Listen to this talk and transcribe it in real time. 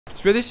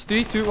Spray this.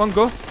 3, 2, 1,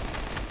 go.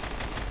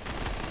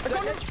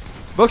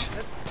 Box.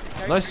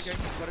 Nice. Get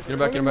him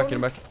back, get him back, get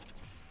him back.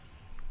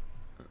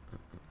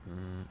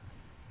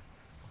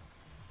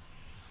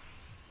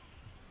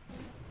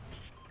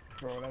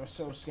 Bro, that was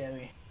so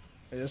scary.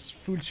 I just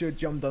full shirt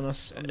jumped on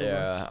us.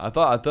 Yeah, I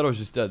thought I was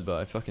just dead,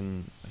 but I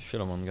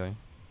shit on one guy.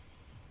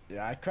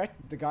 Yeah, I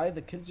cracked the guy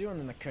that killed you, and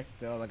then I cracked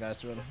the other guy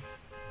as well.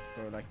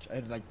 Bro, like I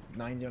had like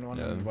 90 on one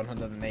and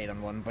 108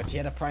 on one, but he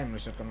had a primary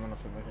shotgun, one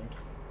of them, I think.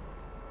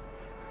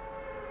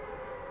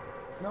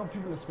 Now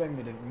people are spamming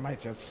it in my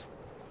chats.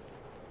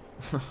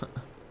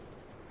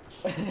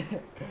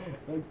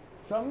 Like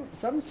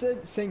some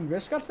said saying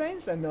ROCCAT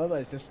fans, and the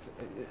others just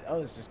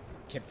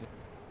kept it.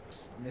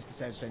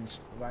 MrSavage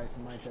fans rise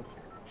in my chats.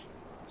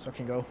 So I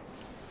can go.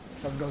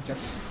 Go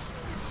chats.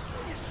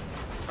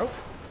 Oh.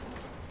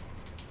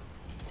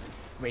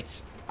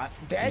 Wait.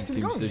 They're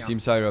actually going. There's team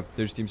sire up.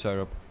 There's team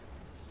sire up.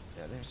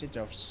 Yeah, there's sit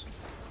jobs.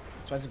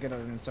 Try to get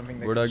on something.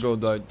 Where'd I go?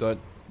 Do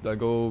I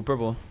go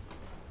purple?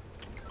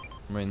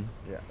 Main.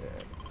 Yeah.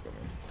 Go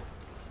main.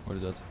 What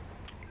is that?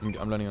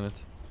 I'm landing on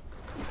it.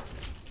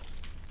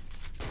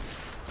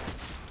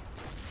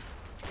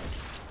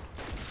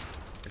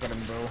 I got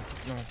him, bro.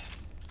 No.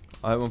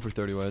 I have one for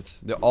 30 white.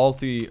 They all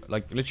three,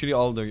 like literally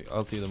all three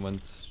of them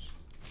went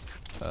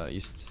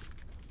east.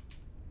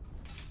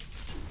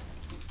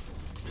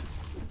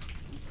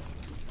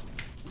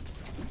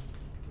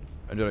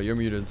 Angela, you're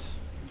muted.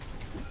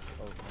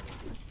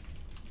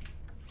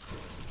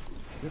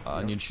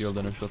 I need shield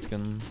and a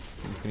shotgun.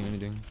 I'm not getting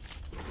anything.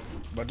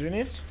 What do you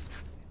need?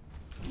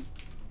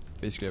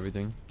 Basically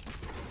everything.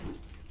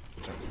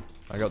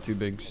 I got 2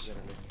 bigs.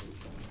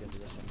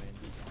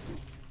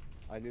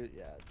 I do,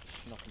 yeah,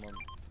 not more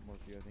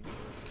for you, I think.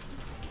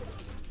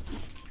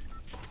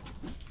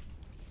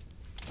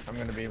 I'm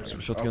gonna be able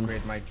to shotgun.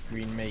 upgrade my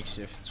green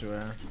makeshift to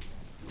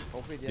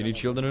Do you need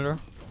shield in it or?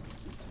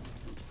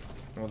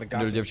 well, the Do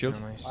you have shield?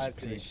 nice. I have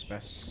Please,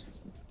 best.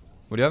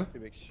 What do you have? 2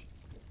 bigs.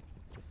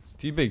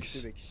 2 bigs?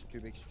 2 bigs, 2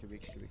 bigs, 2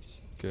 bigs, 2 bigs.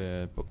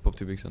 Okay, pop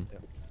 2 bigs then. Yeah.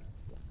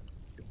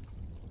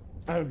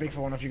 I have a big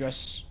for one of you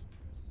guys.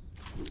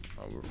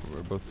 Oh,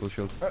 we're both full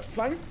shield.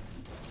 Flying?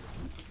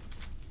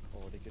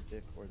 Oh, they could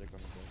dip or they're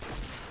gonna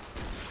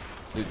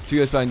go. 2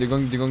 guys flying. They're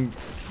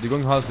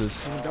going houses.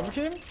 Can we double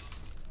kill him?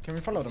 Can we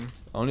follow them?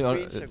 Only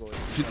Shoot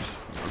shoot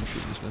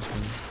this last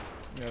one.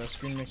 Yeah, the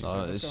screen makes No,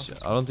 I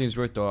don't think it's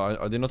right though.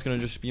 Are they not gonna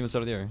just beam us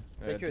out of the air?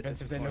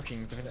 Depends if they're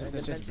looking. Depends if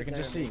they're shit. We can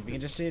just see. We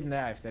can just see it in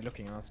there if they're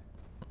looking at us.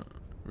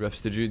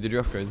 Refs, did you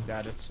upgrade?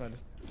 Yeah, that's fine.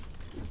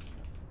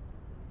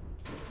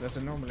 There's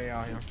a normal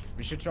AR here.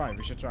 We should try.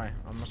 We should try.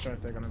 I'm not sure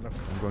if they're gonna look.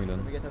 I'm going Let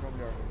me then. get that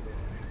over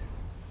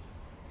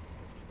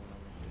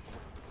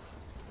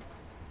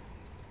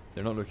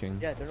They're not looking.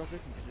 Yeah, they're not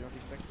looking because they don't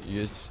expect it.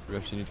 Yes,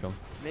 refs, you need to come.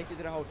 Make it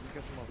to the house and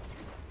cut them out.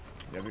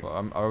 Yeah,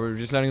 Well, are we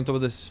just landing on top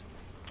of this?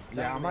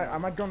 yeah, I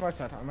might go on right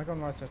side. I might go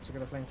on right side to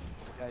get a flank.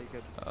 Yeah, you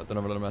could. I don't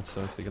have a lot of mats,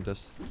 so if they can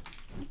test.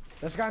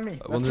 There's a guy on me.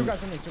 There's 2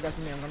 guys on me. 2 guys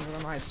on me. I'm gonna go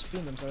on heights.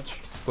 Beam them, search.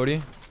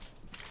 40?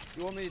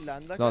 You want me to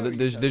land that No, guy or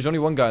you there's only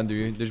one guy under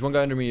you. There's one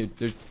guy under me.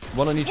 There's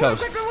one on each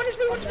house. One is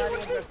me. I'm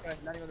landing on the left guy.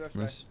 Landing on the left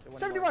guy. Nice. The one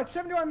 70 in the white.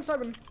 70 white and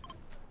 7.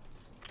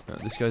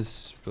 This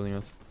guy's building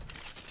out.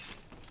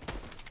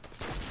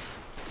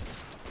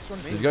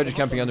 There's a Me? guy just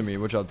camping under me.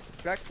 Watch out.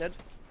 Crack, dead.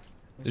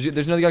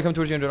 There's another guy coming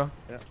towards you, Angela.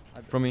 Yeah.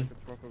 From me.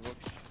 Proper box.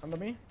 Under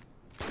me.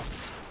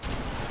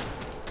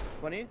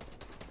 20.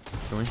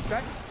 Coming.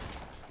 Crack.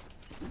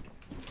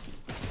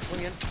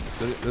 Going in.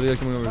 The other guy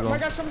coming over as My well.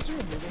 guy's coming to me,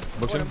 baby.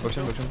 Box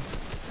him.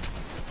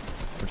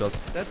 Watch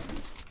out. Dead.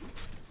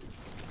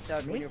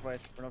 Yeah, Me? win your fight.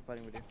 We're not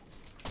fighting with you.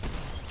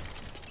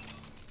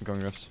 I'm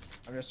coming, refs.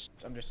 I'm just.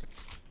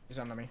 He's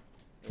under me.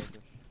 Yeah,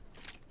 good.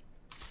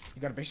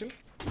 You got a big shield?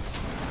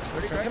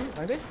 30 Crack crack.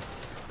 him. 90.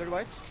 30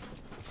 white.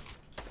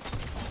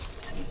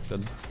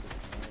 Dead.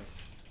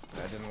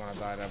 I didn't want to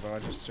die there, but I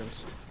just chilled.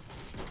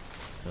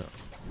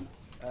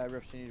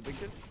 Reps, you need a big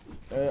shield?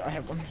 I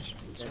have one.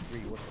 Yeah, 3.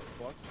 What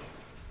the fuck?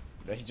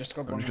 Yeah, he just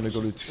got I'm one. just gonna go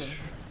loot.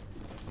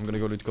 I'm gonna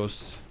go loot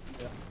coast.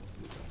 Yeah.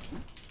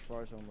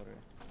 Far somewhere.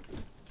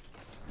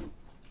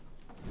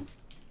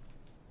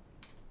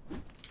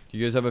 Do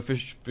you guys have a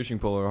fishing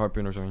pole or a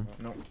harpoon or something?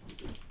 No.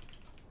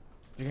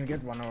 You can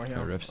get one over here.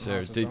 No, refs on there.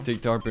 houses,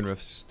 Take the harpoon,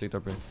 refs. Take the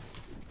harpoon.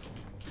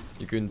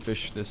 You can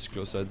fish this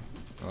close side.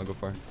 I'll go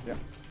far. Yeah.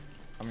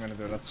 I'm gonna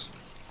do that.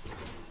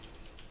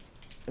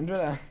 Into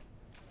there.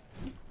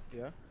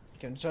 Yeah?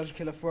 Can you try to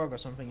kill a frog or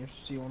something if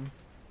you see one?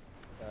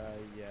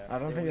 Yeah. I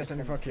don't think there's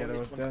any frog here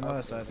though. They're on the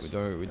other side.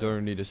 We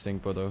don't need a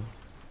stink pot though.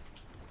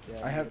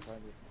 Yeah, I have- find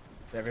it.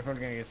 Yeah, we're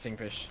probably gonna get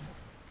stingfish.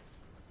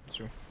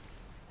 True.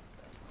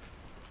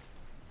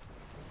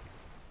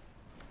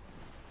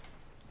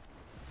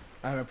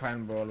 I have a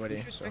prime ball already,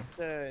 You should so. check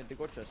the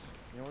gotchas.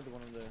 You know, the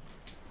one on the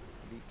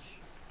beach.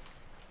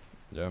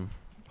 Yeah.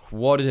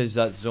 What is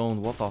that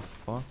zone? What the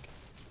fuck?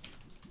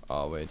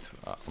 Oh wait,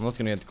 I'm not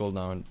gonna get gold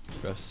now,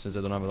 refs, since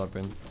I don't have a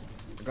harpoon.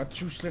 I got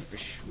 2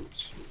 slipfish.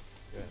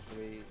 Yeah, so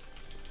we...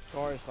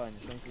 Car is fine,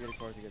 as long as we get a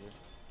car together.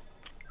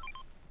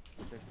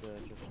 I'll check the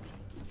chest.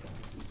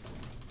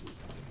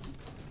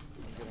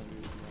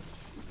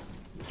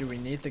 Do we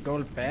need the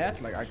gold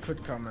bad? Like I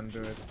could come and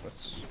do it, but.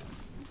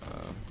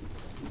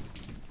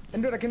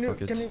 Indra, can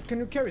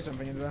you carry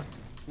something into that?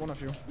 One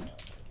of you.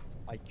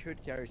 I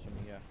could carry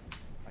something, yeah.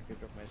 I could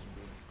drop my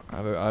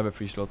SMG. I have a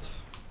free slot.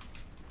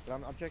 But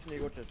I'm checking the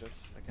gold chest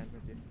first. I can't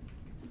make it.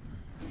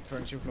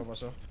 Throwing 2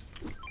 floppers up.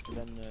 And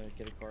then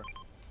get a car.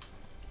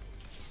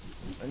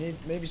 I need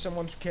maybe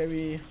someone to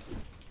carry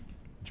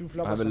 2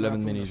 floppers. I have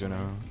 11 minis right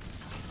now.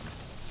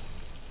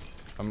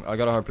 I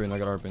got a harpoon.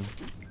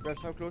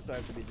 Perhaps how close do I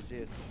have to be to see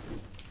it?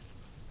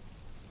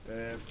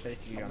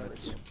 Basically on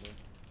it.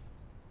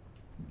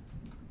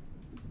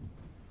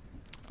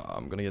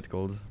 I'm gonna get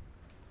gold.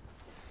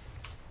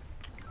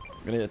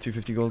 I'm gonna get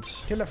 250 gold.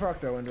 Kill the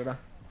frog though, Indra.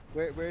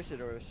 Where is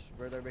it, or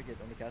where do I make it?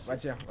 On the castle?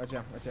 Right here.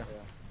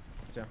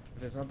 Yeah.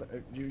 If it's not,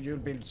 you'll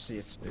be able to see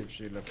it if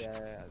you look. Yeah, I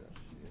don't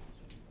see it.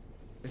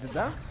 Is it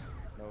there?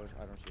 No,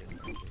 I don't see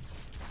it.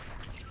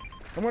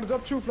 I'm gonna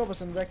drop 2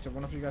 floppers in the vector.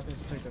 One of you guys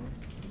needs to take them.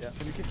 Yeah.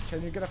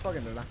 Can you get a frog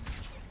in there?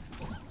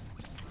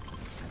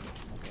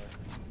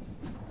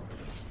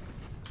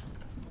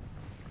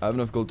 I have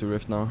enough gold to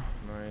rift now.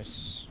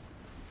 Nice.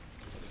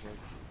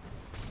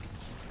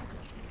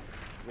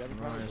 We have a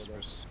Nice.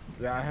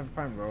 Yeah, I have a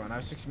prime bro, and I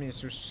have 6 minutes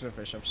to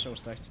surface. I'm so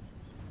stacked.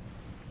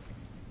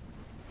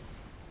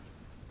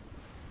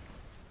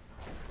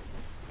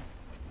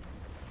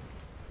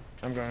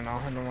 I'm going now.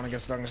 I don't want to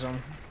get stuck in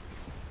some.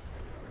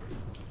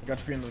 I got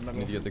 300 I metal.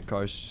 need to get the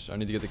cars.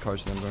 And I'm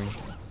going.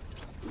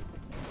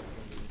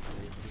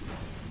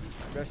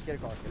 Let's get a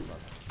car.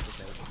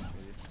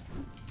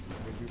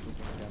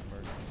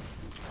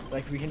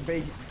 Like we can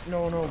bake.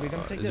 No, we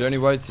can take Is this. there any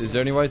whites? Is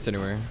there any whites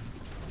anywhere?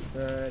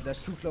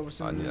 There's 2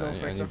 floppers in the I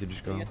vector. need to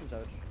just go. Get them,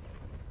 Savage.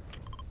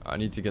 I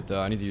need to get the.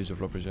 I need to use the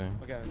floppers, yeah.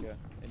 Okay.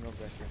 In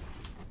Northwestern.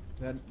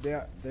 They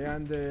are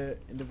in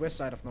the west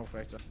side of North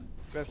Vector.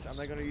 Perhaps am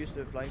I gonna use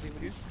the flying thing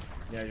with you?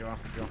 Yeah, you are.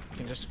 You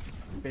can just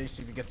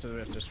basically get to the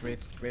rift. Just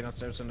wait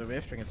downstairs on the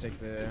rift. We can take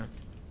the.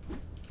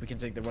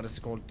 What is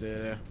it called?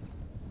 The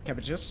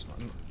cabbages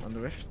on the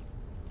rift.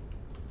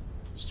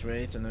 Just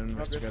wait and then we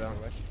have to get out.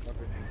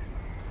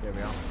 Yeah,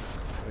 we are.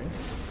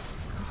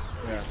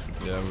 Yeah.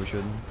 Yeah, we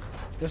should.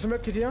 There's a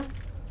medkit here.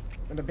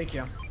 And a big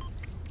here.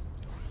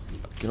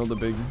 Get all the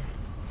big.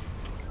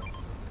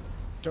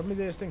 Drop me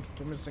the stink.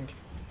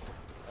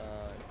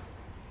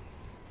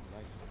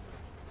 Like.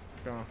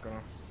 Go on.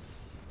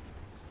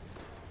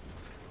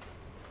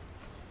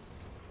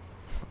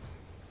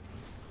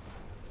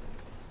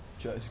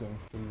 Chat is going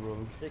full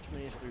rogue. 6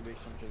 minutes, 3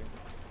 bigs, I'm chilling.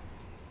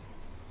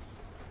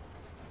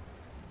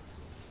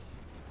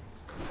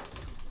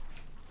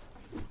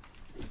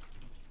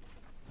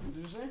 What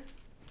did you say?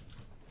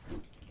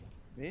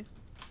 Me?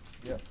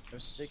 Yeah.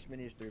 6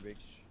 minutes, 3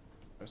 bigs.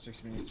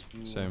 6 minutes.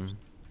 Same. Do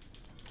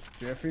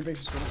you have 3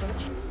 bigs as well,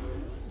 Savage?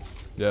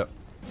 Yeah.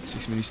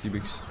 6 mini steel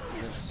bigs.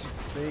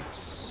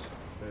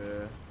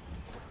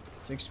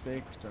 6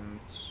 bigs and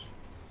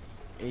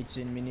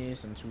 18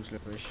 minis and 2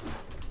 slippers.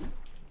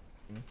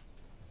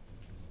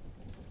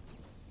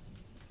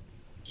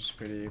 Just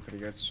pretty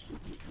good.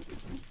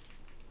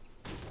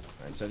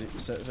 Alright, so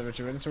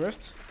you ready to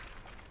rift?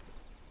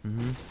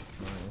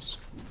 Nice.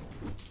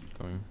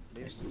 Going.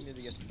 Maybe we need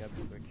to get the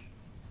cabin quick.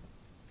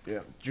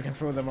 Yeah, you can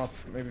throw them up.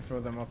 Maybe throw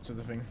them up to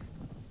the thing.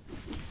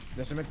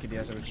 There's a medkit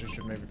here, so we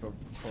should maybe pop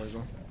before we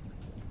go.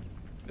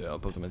 Yeah, I'll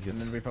put the medkit.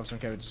 And then we pop some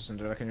cabbages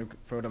into that. Can you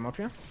throw them up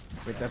here?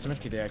 Wait, there's a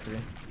medkit here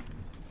actually.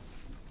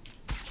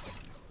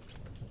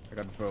 I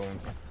got bone.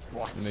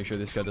 What? Make sure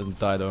this guy doesn't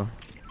die though.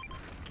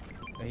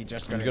 Yeah, he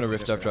just I'm got just it, gonna he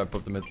rift just after I got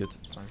pop the medkit. it.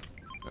 It's fine.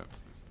 Yeah.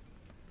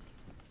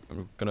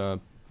 I'm gonna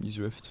use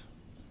rift.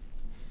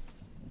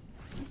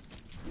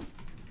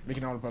 We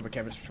can all pop a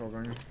cabbage before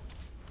going.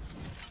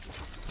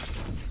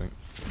 Fine.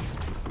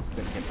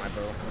 Didn't get my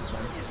bow, that's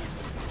fine.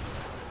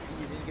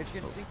 You didn't get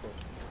shit to think though.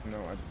 No,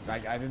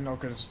 I didn't know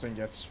good as a sting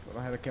yet, but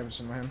I had a cabbage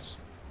in my hands.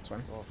 It's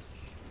fine. Oh,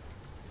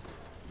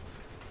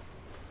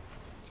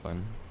 It's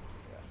fine.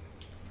 yeah.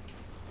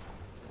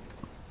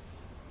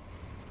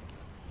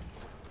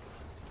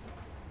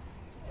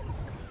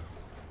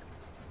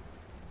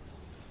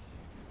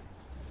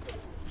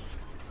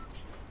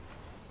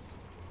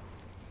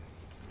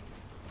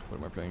 What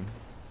am I playing?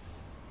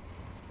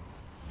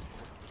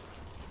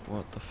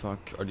 What the fuck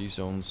are these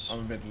zones? I'm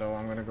a bit low,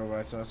 I'm gonna go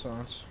right side.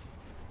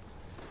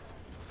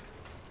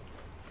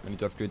 I need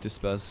to upgrade this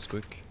spaz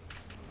quick.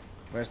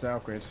 Where's the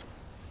upgrade?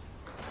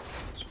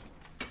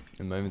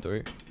 In my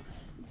inventory.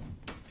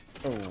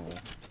 Oh,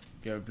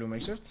 you have a blue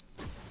makeshift?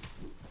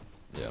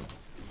 Yeah,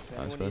 If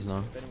I'm anyone spaz now.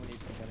 If anyone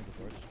needs mechanical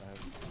parts, I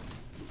have.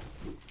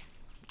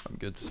 I'm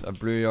good. I have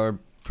blue yard,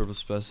 purple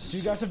spaz. Do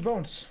you guys have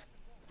bones?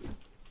 I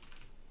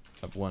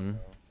have 1.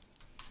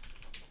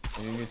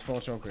 And you need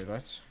 4 to upgrade,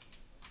 right?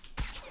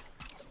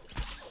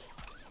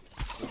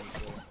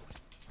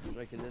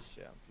 Like this,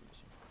 yeah.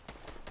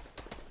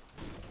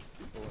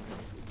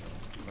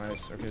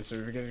 Nice, okay, so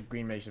if we get a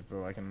green makeshift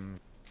bro, I can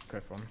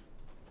craft one.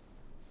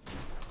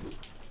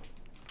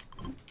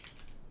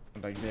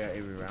 And like they're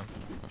everywhere.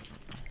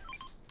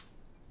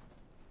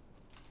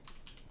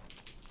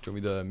 Show me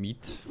the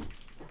meat.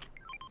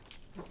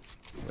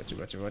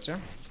 Gotcha.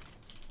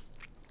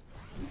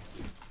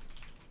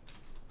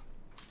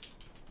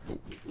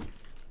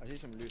 I see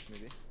some loot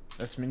maybe.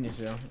 That's minis,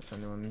 yeah, if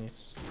anyone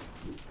needs.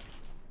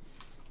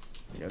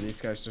 Yeah,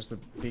 these guys just the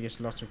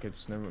biggest lottery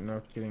kids, never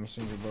not getting a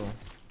single bow.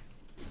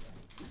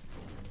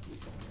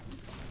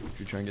 Should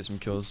we try and get some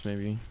kills,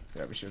 maybe?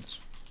 Yeah, we should.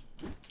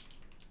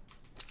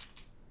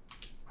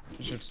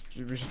 We should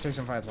take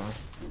some fights on.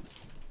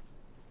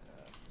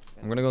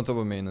 I'm gonna go on top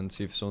of main and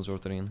see if someone's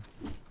rotating.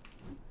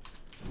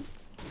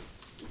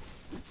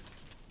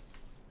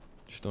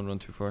 Just don't run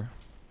too far.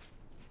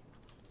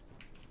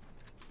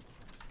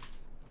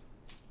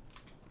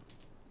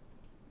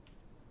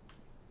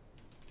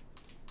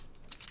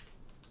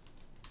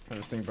 I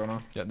just think,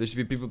 Bono. Yeah, there should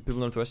be people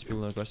northwest. Go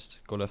left.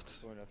 Going left.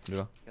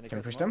 Yeah. Can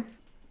we push them?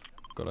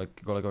 Go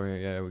like over here.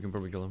 Yeah, we can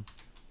probably kill them.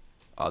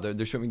 Ah,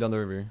 they're swimming down the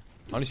river.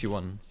 I only see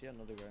one. I see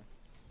another guy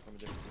from a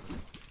different team.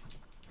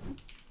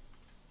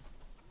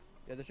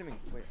 Yeah, they're swimming.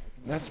 Wait.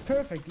 That's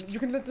perfect. You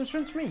can let them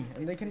swim to me,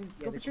 and they can Yeah, go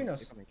they're between coming, us.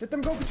 they're coming. Let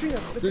them go between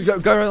us. Let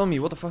them- Guy right on me.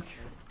 What the fuck?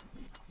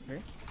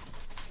 Okay.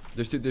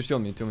 They're still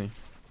on me. To me.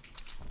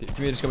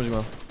 Teammate is coming as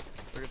well.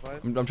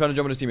 35. I'm trying to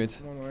jump on his teammate.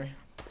 Don't worry.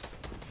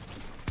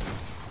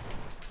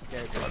 Yeah,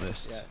 Oh,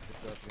 this. Yeah,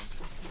 just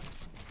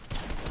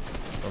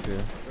go up here.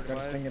 Okay. Got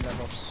this thing in that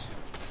box.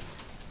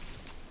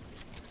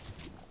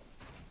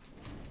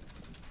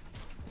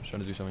 Just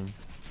trying to do something.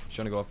 Just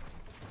trying to go up.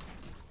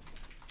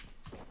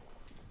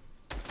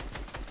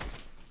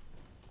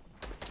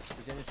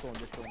 He's in his phone,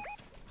 just going.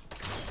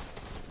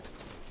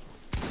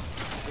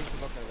 Take the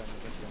block out of them,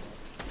 get them out.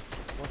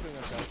 One's going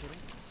outside,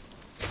 shooting.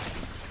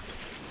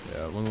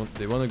 Yeah,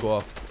 they want to go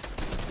up.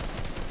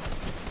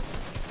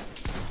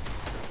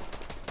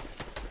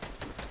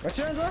 What's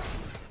your answer?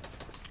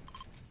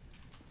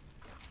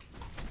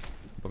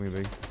 Put me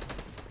big.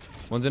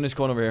 One's in his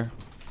corner over here.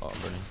 Oh, I'm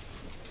burning.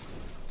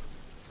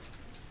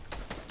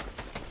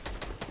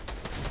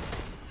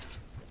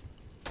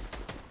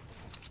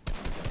 They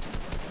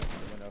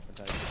went up and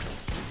tight.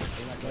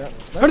 Yeah.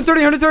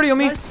 130 on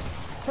me! Nice.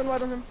 Turn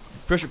right on him.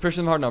 Pressure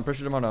them hard now.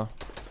 Start pressure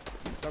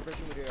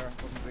with your arm,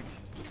 fucking big.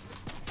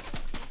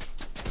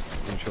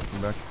 Getting shot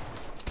from back.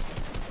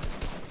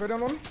 Third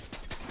down one.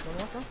 One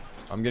last now.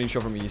 I'm getting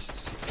shot from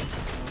east.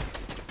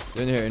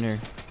 In here.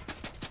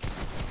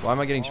 Why am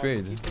I getting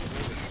sprayed?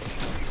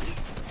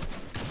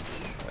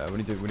 Yeah, we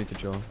need to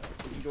chill. You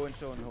can go and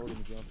show and hold him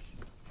if you want.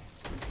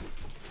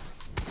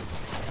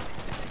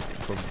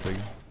 Probably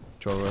big.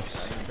 Troll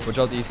refs. Watch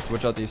out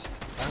east.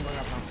 I'm going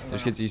up now.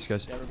 There's kids east,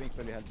 guys. Yeah, we're being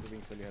fully held,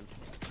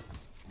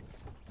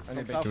 I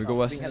need big. Can we go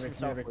west? Being held from Need a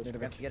south big, first. need a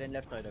We have big. to get in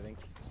left side, I think.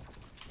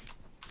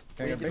 Can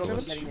I We get need big to go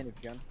service? getting in if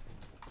you can.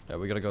 Yeah,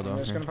 we gotta go down. I'm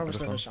just Here, gonna pop a get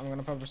the phone. slipfish. I'm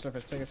gonna pop a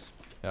slipfish. Take it.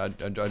 Yeah, I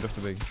dropped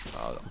the big.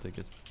 I'll take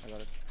it. I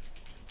got it.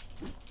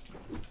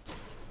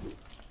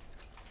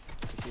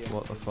 See ya.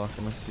 What the fuck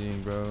am I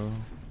seeing, bro?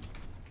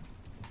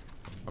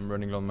 I'm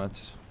running low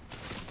mats.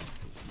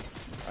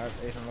 I have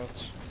 8 on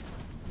lots.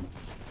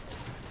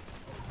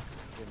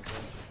 Give him a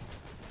call.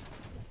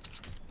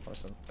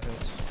 Post on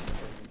hits.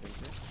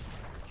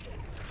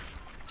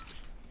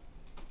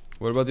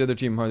 What about the other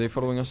team? Are they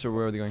following us or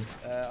where are they going?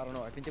 I don't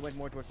know. I think they went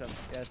more towards them.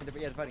 Yeah, I think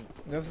they're fighting.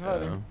 That's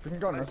fighting. We can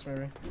go on nuts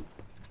maybe.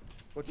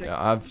 Go check.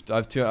 Yeah, I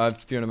have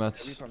 200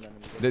 mats. Reform them.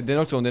 They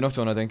knocked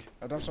one, I think.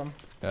 I dropped some.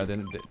 Yeah, they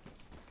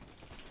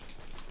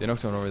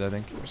knocked one over there, I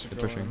think. We should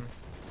They're go, pushing.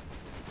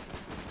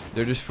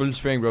 They're just full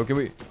spraying, bro. Can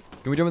we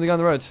jump on the guy on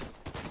the right?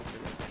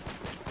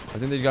 I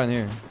think there's a guy in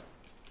here.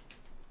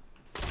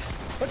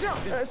 Watch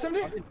out!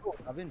 70!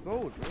 I've been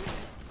bold, bro.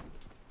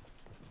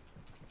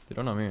 They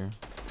don't know I'm here.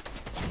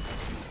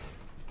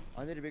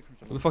 I need a big from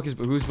Who the someone.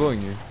 fuck who's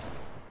blowing you?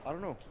 I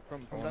don't know.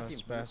 From Oh, that team.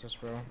 that's bastards,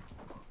 bro.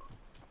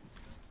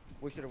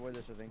 We should avoid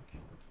this, I think.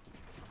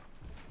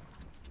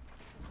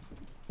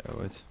 Yeah,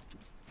 wait.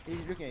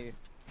 He's looking at you.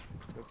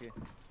 Okay.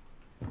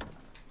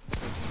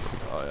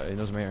 Oh yeah, he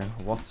knows I'm here.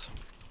 What?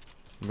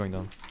 I'm going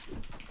down.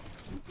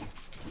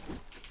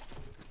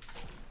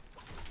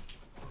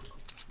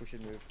 We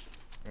should move.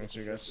 That's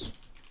you guys.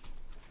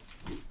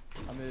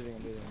 I'm moving.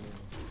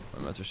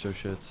 My mats are so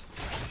shit.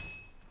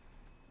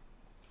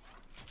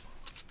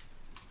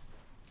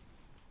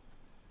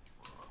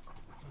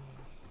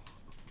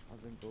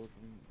 I've been bold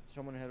from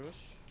someone ahead of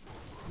us.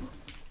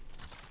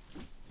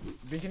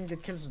 We can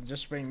get kills with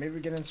just spraying. Maybe we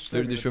get into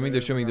They're swimming.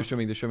 They're swimming.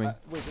 Wait, They're swimming.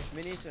 Wait,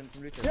 there's minis and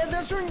from Richard. Yeah,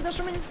 they're swimming.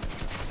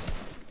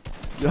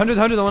 100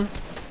 on one.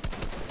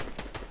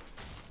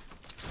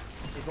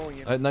 He's going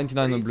in.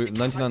 99 on blue.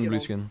 99 on blue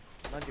skin.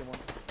 91.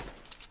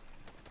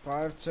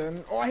 5,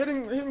 10. Oh,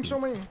 hitting so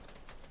many.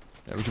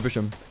 Yeah, we should push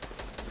him.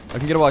 I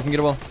can get a wall. Pretty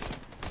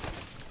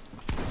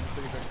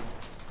pressure.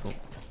 Cool.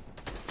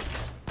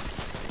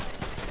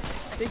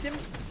 Take him.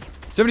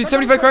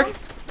 75 crack.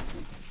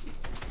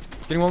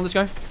 Getting one on this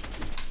guy.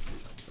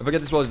 If I get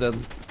this wall, he's dead.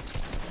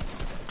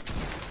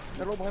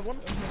 Got a wall behind one.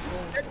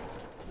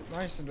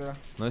 Nice, Andrea.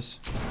 Nice.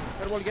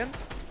 Got a wall again.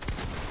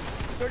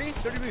 30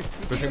 blue.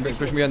 He's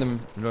Pushing behind him.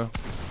 No.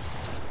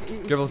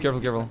 Careful.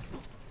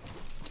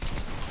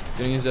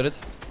 Getting his edit.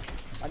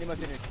 I need my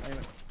finish.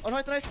 On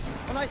Nite,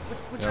 on Nite.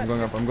 Yeah, I'm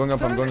going up, I'm going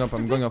up, I'm going up,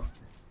 I'm going up.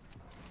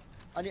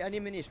 I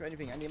need minis for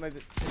anything. I need my.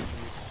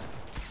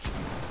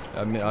 I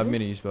have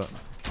minis, but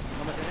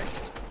I'm at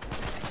finish.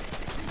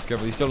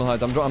 careful, he's still on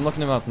height. I'm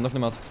knocking him out, I'm knocking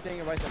him out.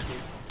 Staying right there,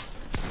 please.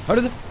 How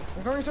did it?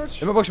 I'm going search.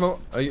 In my box,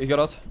 he got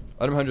out.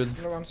 Item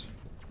 100. No ones.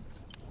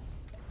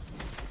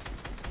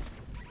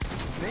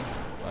 Me?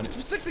 I need,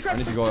 60 I cracks.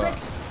 need to go out.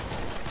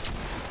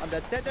 I'm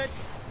dead, dead.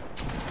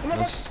 In my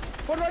Nice. box.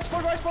 4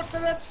 right, 4 to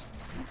that.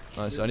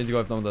 Nice, I need to go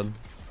if I'm dead.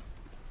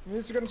 We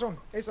need to get in zone.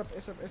 Ace up.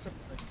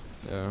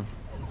 Yeah.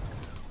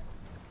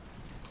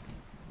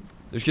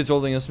 There's kids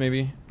holding us,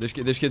 maybe. There's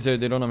kids here.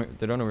 They don't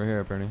know we're here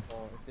apparently.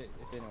 Oh, if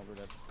they know we're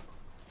dead.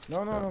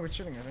 No, we're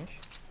chilling, I think.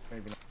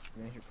 Maybe not.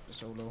 He's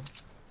so low.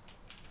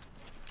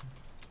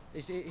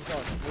 He's out.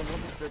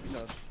 One strip is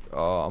out.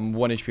 Oh, I'm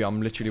 1 HP.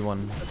 I'm literally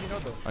 1. Does he know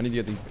though? I need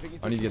to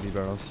get these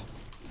barrels.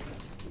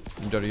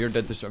 You're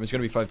dead this time. It's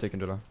gonna be 5 taken,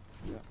 Dilla.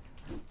 Yeah.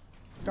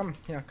 Come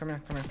here.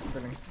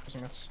 Building.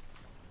 Pushing that.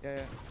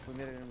 Yeah. We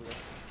made it in with it.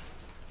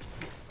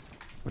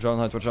 Watch out on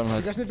height, watch out on You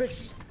height. guys need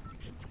bigs.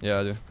 Yeah,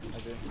 I do. I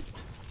do.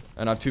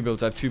 And I have 2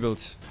 builds,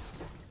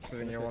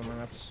 Building here 1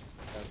 minute.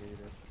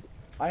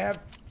 I do.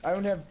 I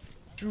only have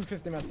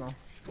 250 mats now.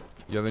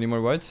 You have any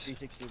more whites?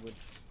 360 wood.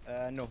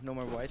 No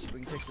more whites. We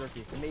can take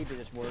 30. Maybe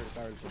there's more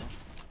barrels, you know.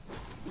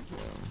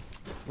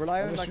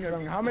 Rely on like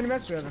How many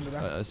mats do you have under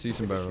that? I see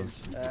some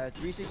barrels.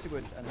 360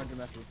 wood and 100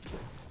 metal.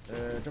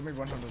 Don't make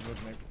 100 wood,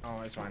 maybe.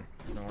 Oh, it's fine.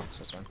 No,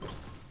 it's fine.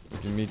 We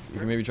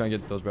can maybe try and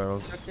get those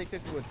barrels. Take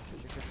 50 wood.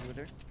 Just take 50 wood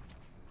there.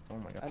 Oh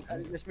my god.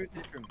 And let's move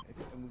to this room.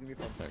 And we can be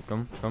fun. Yeah,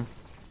 come.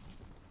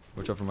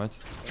 Watch out for white.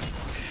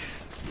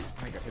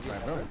 I got hit by a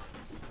bow.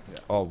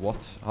 Oh,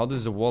 what? How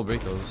does the wall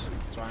break those?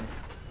 It's fine.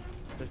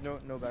 There's no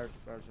barrels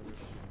over here.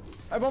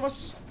 Above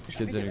us! There's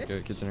kids in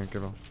here,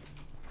 careful.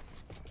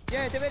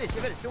 Yeah, they're ready.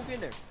 Don't be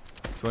in there.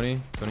 20.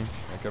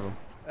 Yeah, careful.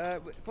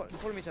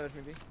 Follow me, Savage,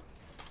 maybe.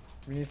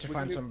 We need to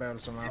find some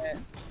barrels somehow.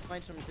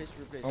 Find some place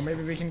to replace. Or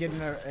maybe we can get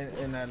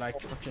in a like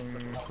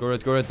fucking... Go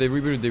right. They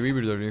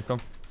rebooted already.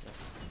 Come.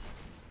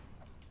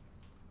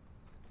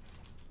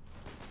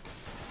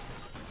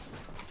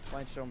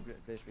 Find some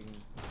place we can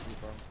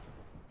reform.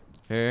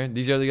 Here,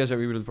 these are the guys that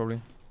rebooted probably.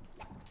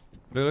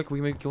 Look, we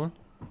can make a kill one.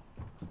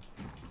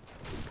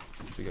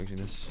 We can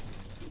actually this.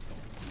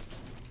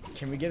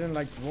 Can we get in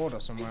like water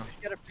somewhere?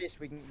 Just get a place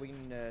we can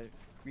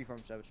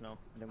reform Savage now,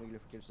 and then we can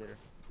look for kills later.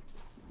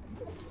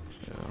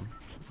 Yeah.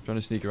 Trying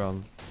to sneak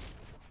around.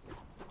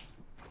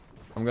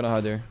 I'm gonna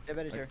hide there.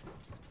 Yeah, is here.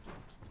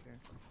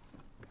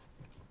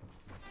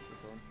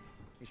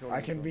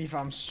 I can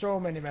reform so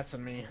many mats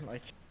on me,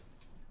 like...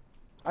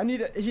 I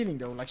need a healing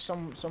though, like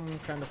some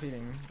kind of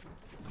healing.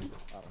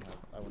 I don't know.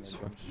 I want It's to.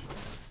 fine.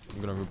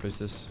 I'm gonna replace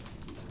this.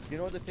 You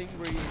know the thing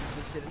where you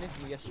sit in it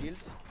and you get shield?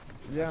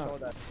 Yeah. I saw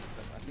that.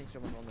 I think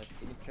someone's on it.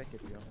 You need to check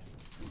it, you know.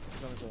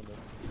 Someone's on there.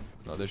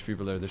 No, there's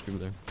people there. We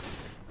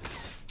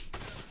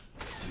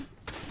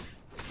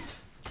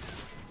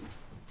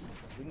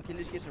can kill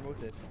these kids and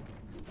rotate.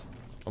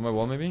 On my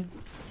wall, maybe?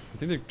 I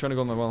think they're trying to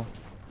go on my wall.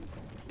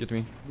 Get to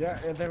me. Yeah,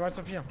 they're right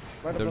up here.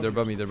 Right They're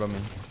above me.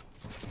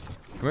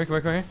 Come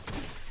here.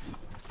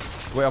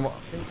 Wait, I'm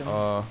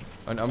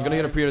gonna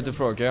get a pre-edited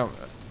floor, okay? I'm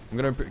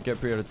gonna get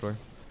pre-edited floor.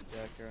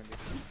 Yeah, currently.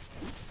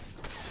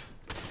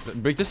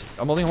 Break this.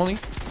 I'm holding. Don't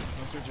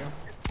shoot you.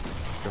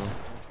 Careful.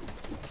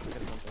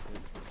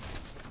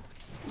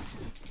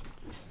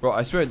 Bro,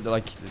 I swear,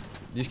 like,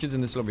 these kids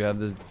in this lobby have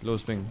the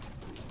lowest ping.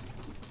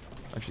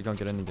 Actually can't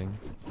get anything.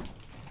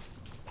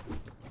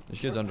 There's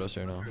kids under us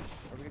here now. Are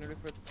we gonna look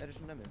for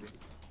Edison then maybe?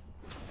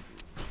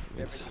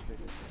 Yes.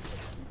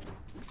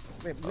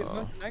 Wait,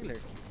 no, Angler.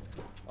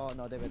 Oh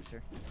no, they're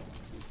here.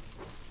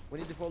 We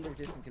need to follow with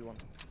this and kill one.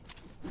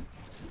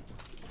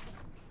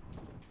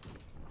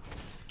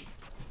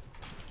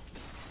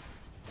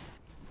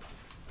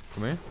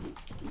 Come here.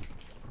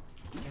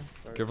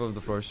 Sorry. Careful of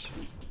the floors.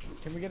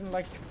 Can we get in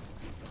like...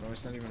 No,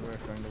 it's not even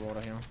worth going to the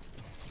water here.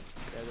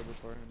 Yeah, they're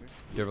before maybe.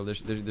 Careful,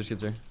 there's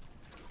kids here.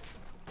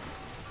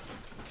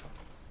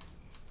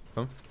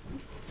 Come.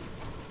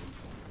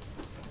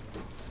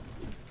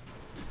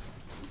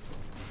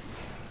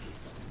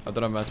 I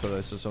don't have mats by the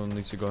way, so someone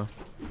needs to go.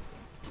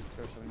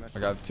 Sure, so we match. I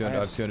got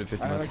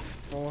 250 I have mats. like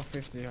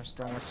 450 or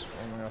strongest.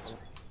 Oh my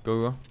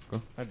god.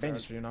 Go. I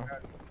bandage for you now.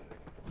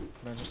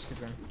 No, just keep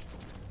going.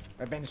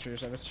 I bandage for you,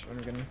 Savage. When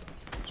we get in.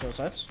 So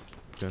sides.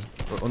 Okay.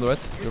 On the right,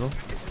 careful.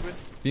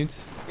 Beamed.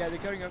 Yeah, they're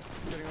carrying up.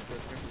 You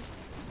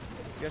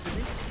guys with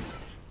me?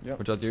 Yep.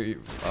 Watch out,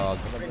 you.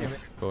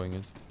 Going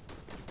it.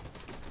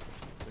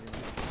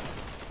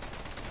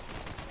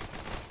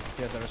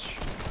 Yeah, Savage.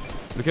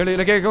 Look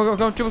here, go.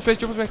 Triple space,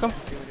 come.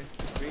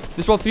 Three.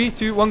 This wall, 3,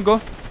 2, 1,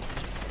 go.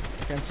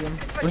 Can't see him.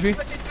 Push me.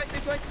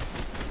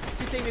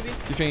 Keep saying maybe.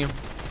 Keep training him.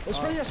 Oh,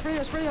 spray this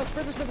building. Just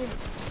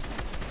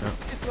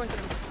go into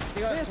them.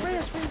 Yeah, spray.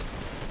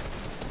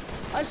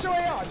 I saw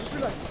AR, just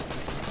realized.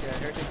 Yeah,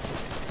 here,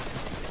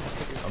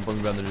 take. I'm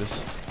putting bandages.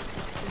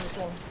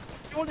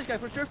 Hold this guy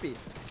for Sherpy.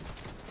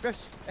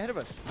 Refs, ahead of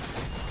us.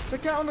 It's a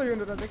guy under you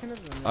under that, they can hit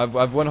him.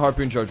 I've 1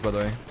 harpoon charge by the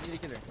way. We need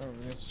a killer. Oh,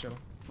 we need to chill.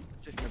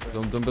 Just my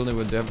brain. Don't build it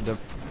with them.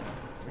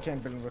 We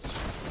can't build woods.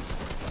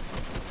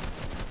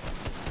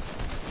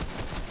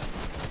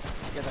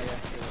 Get that, yeah.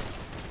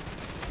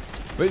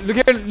 Wait,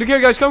 look here,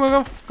 guys. Come.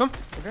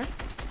 Okay.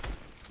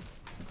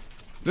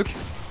 Look.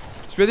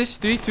 Spread this.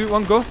 3, 2,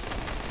 1, go.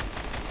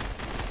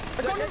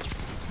 I got it!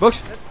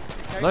 Box.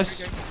 Carry,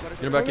 Nice.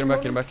 carry. Get him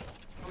back.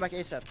 Come back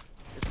ASAP.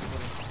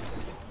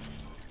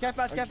 Cap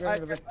fast, cap.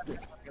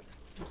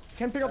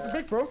 Can't pick up the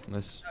big, bro.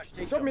 Nice.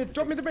 Drop me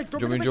the big.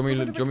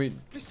 Drop me.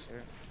 Please.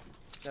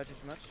 That's too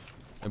much.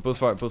 And pulse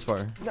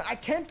fire. No, I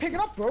can't pick it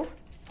up, bro. Yeah,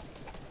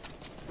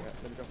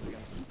 let me drop it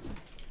again.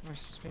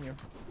 Nice, thank you.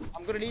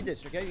 I'm gonna lead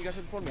this, okay? You guys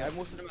have to follow me. I have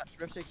most of the match.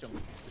 Ref 6 on.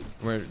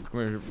 Come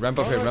here. Ramp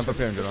up here,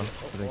 Angela.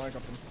 Oh, I got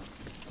them.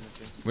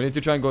 We need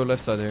to try and go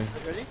left side here.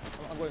 Ready?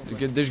 I'm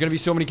going. There's gonna be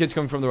so many kids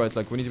coming from the right.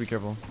 Like, we need to be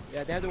careful.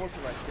 Yeah, they have the walls to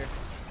the right, okay?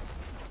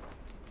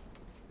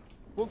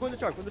 Go in the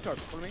start,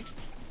 follow me.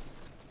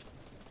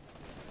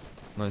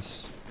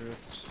 Nice. Good.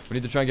 We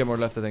need to try and get more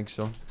left, I think.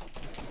 So.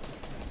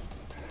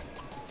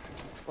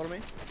 Follow me.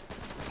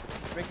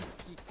 Breaking,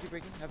 keep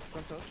breaking, have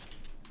front touch.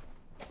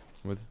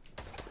 With.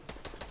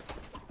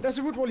 There's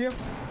a wood wall here.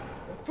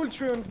 A full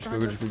tree on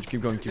Just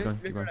keep going.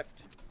 Look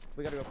left.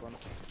 We gotta go up one.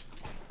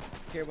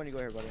 Here when you go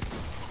here, buddy.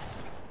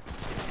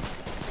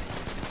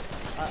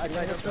 I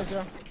got That's good,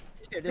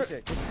 yeah. this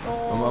shit.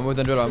 Oh. I'm with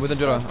Angela.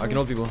 I can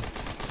hold people.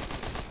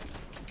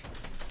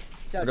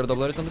 I got a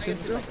double edit on this kid.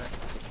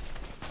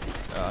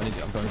 I'm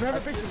coming. You have a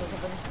pixel or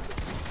something.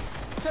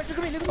 Look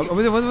at me. I'm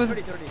with him.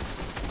 30.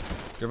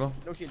 Careful.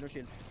 No shield.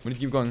 We need to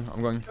keep going.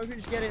 I'm going. No,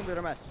 just get in with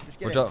our match. Just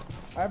get Watch in. out.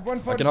 I have one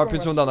for I can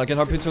harpoon someone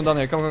down.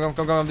 Here.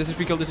 Come. This is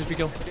free kill.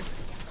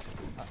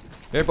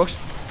 Here, box.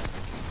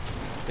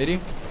 80.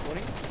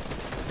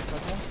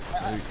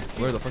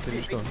 Where the fuck did he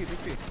just go?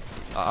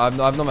 I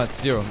have no mats.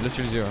 0.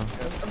 Literally 0. I'm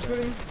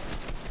splitting.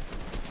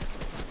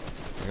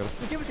 I got it.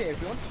 We give it here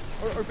if you want.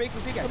 Or break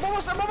with big guy. I'm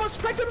almost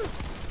cracked him!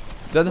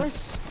 Dead.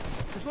 Nice.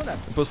 Just go now.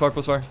 Pulse fire.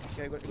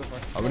 Okay, go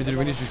for it.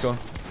 We need to just go.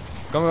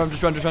 Come,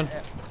 just run. Go to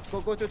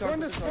the top. Run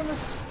this.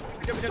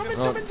 Jump in.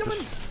 No,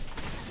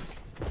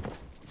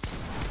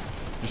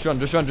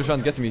 just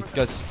run. Get to me,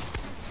 guys.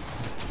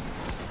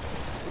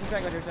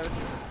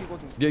 Keep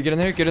walking. Get in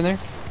there.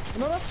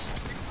 No, that's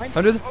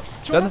 100.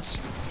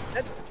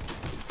 Dead.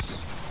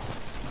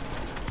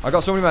 I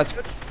got so many mats.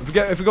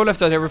 If we go left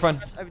side here, we're fine.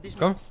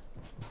 Come.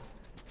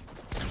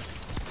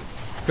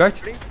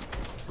 Correct.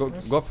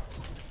 Go up.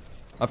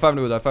 I found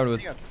the wood.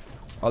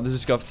 Oh, this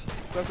is scuffed.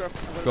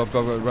 Go up.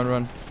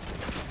 Run.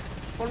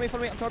 Follow me.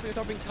 I'm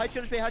topping. High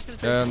skill spray.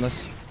 Yeah,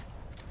 nice.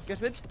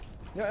 Guess mid.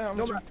 yeah, I'm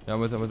No, with you. Yeah, I'm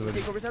with it.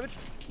 take over Savage.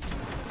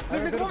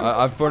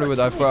 I've 40 wood.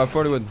 I've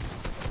 40 wood.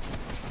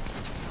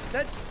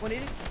 Dead.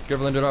 180.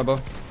 Careful, Angela,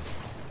 above.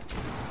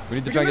 We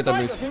need to try and get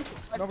that loot.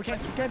 No, we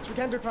can't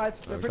do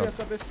fights. They're Oh, pretty come.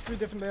 established. 3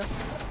 different layers.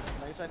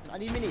 I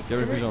need minis. Yeah,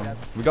 we're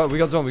zone. We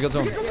got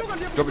zone.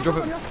 Drop Drop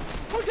it.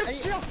 Oh,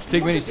 yes, yeah.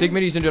 Take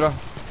minis, Angela.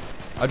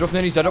 I drop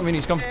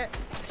minis, come.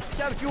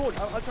 Savage, you hold.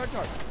 I'll try to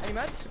target. Any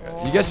mats?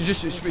 You guys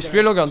just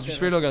spray low gun if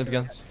you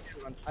can.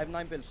 I have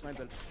 9 builds.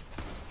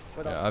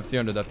 Go down. Yeah, I have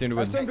 300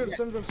 wood. Send bills.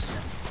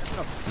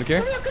 Look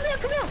here.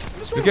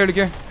 Come here. Look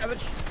here.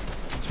 Savage.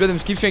 Spread them,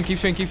 keep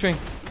swing.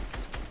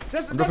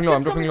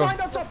 I'm dropping low.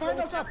 Behind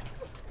on top.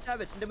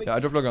 Savage. And then we Yeah, I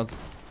drop low gun.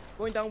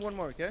 going down one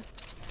more, okay?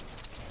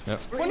 Yeah.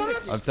 One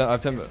minute. I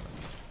have 10.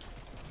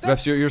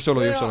 Refs, you're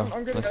solo. Yeah,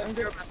 I'm good. Nice. I'm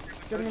good.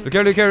 Getting him. Look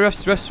here,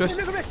 refs. You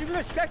can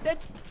rest. Back dead.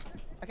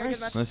 I can't get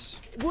Nice. mats. Nice.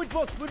 Wood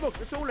box.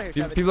 There's solo here,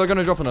 Savage. People are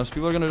gonna drop on us.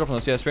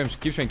 Yeah, spam.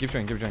 Keep swing.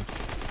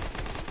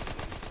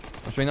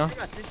 I'm swing now.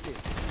 Mats, this way.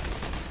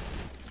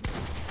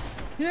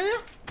 Yeah.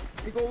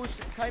 He goes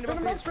kind of up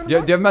here. Do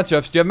you have mats,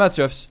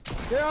 refs?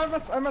 Yeah,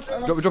 I'm at.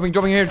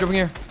 Dropping here. Come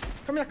here.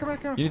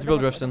 You need to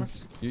build refs then.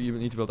 You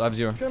need to build. I have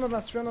 0. 300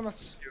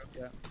 mats.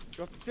 Yeah.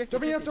 Drop.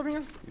 Dropping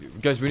in.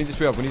 Guys, we need to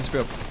spray up. Try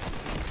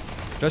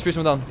to spray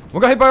someone down. One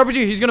got hit by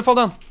RPG. He's gonna fall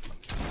down.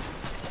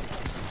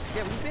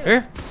 Yeah, we build.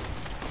 Here.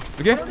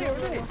 Okay.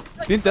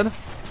 Didn't dead.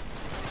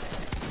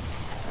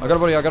 I got a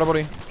body.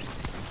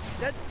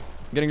 Dead.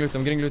 I'm getting loot.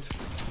 100.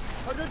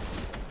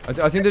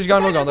 I think there's a guy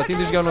on low gun.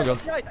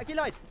 I kill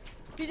light.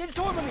 He's in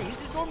storm on me.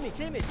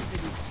 Claim it.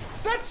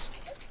 What?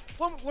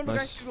 One more guy.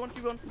 Nice.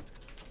 Keep going.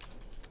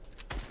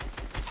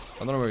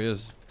 I don't know where he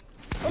is.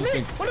 On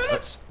me!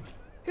 100!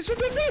 He's with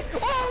me!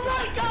 Oh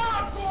my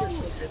god!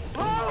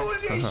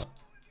 Holy shit!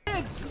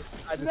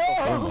 No!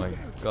 Oh my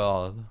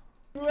god.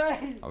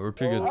 Wait! Oh, we're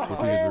too good.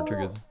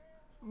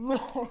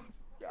 No!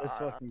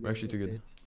 We're actually too good.